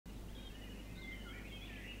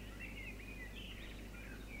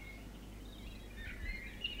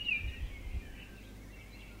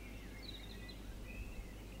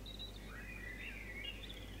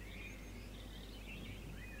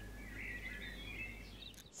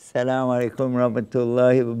Assalamu alaikum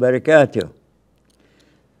rahmatullahi wa barakatuh.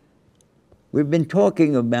 We've been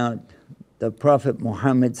talking about the Prophet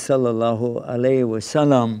Muhammad sallallahu alaihi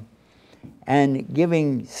wasallam and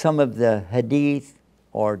giving some of the hadith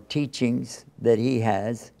or teachings that he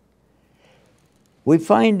has. We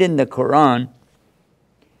find in the Quran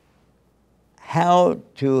how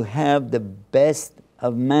to have the best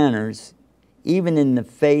of manners even in the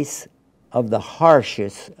face of the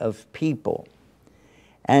harshest of people.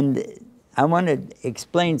 And I want to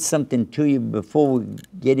explain something to you before we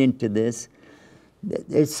get into this.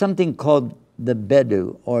 There's something called the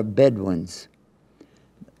Bedu or Bedouins.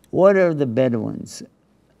 What are the Bedouins?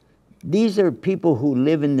 These are people who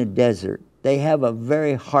live in the desert. They have a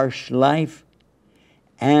very harsh life,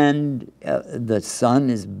 and the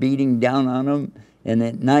sun is beating down on them, and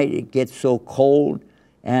at night it gets so cold,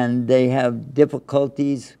 and they have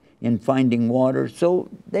difficulties in finding water. So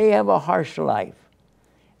they have a harsh life,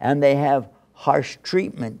 and they have harsh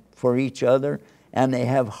treatment for each other, and they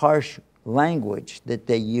have harsh language that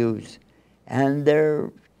they use, and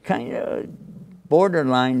they're kind of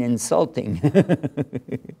borderline insulting,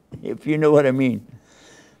 if you know what I mean.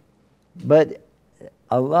 But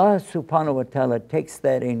Allah subhanahu wa ta'ala takes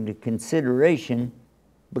that into consideration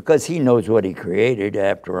because He knows what He created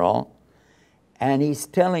after all. And He's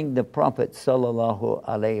telling the Prophet sallallahu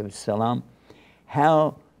alaihi wasallam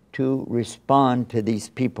how to respond to these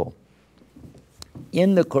people.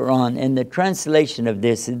 In the Quran, in the translation of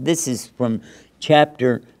this is from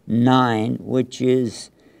chapter 9, which is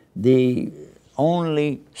the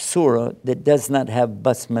only surah that does not have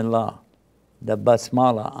basmala, the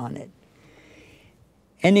basmala on it.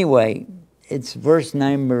 Anyway, it's verse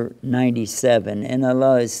number 97, and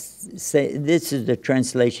Allah is saying, this is the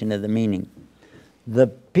translation of the meaning. The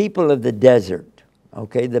people of the desert,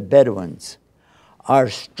 okay, the Bedouins, are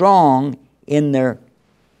strong in their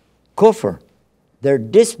kufr, their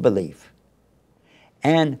disbelief,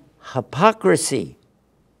 and hypocrisy,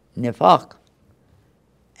 nifaq,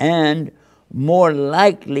 and more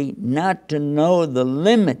likely not to know the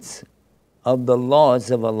limits of the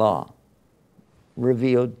laws of Allah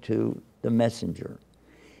revealed to the messenger.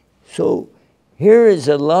 So here is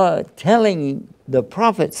Allah telling the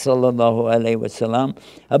Prophet sallallahu alaihi wasallam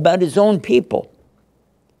about his own people,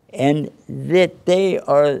 and that they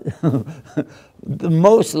are the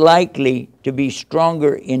most likely to be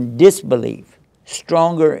stronger in disbelief,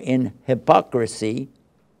 stronger in hypocrisy,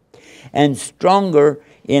 and stronger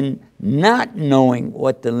in not knowing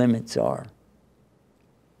what the limits are.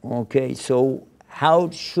 Okay, so how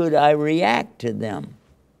should I react to them?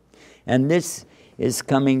 And this is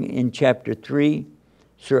coming in chapter 3,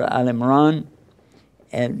 Surah Al-Imran,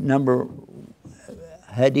 and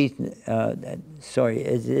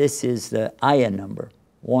this is the ayah number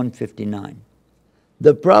 159.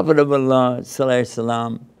 The Prophet of Allah sallallahu alaihi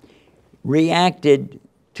wasallam reacted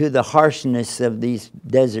to the harshness of these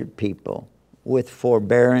desert people with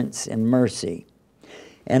forbearance and mercy.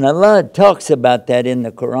 And Allah talks about that in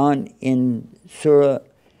the Quran in Surah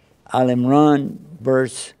Al-Imran,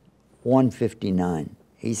 verse 159.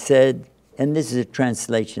 He said, and this is a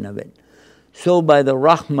translation of it, so by the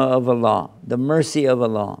rahmah of Allah, the mercy of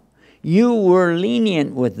Allah, you were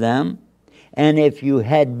lenient with them, and if you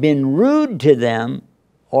had been rude to them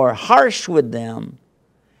or harsh with them,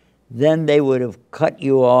 then they would have cut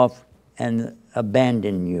you off and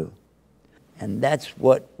abandoned you. And that's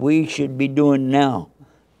what we should be doing now.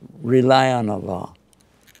 Rely on Allah.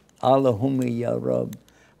 Allahumma ya Rabb,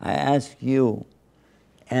 I ask you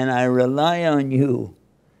and I rely on you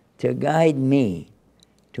to guide me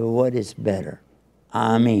to what is better.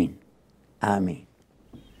 Ameen. Ameen.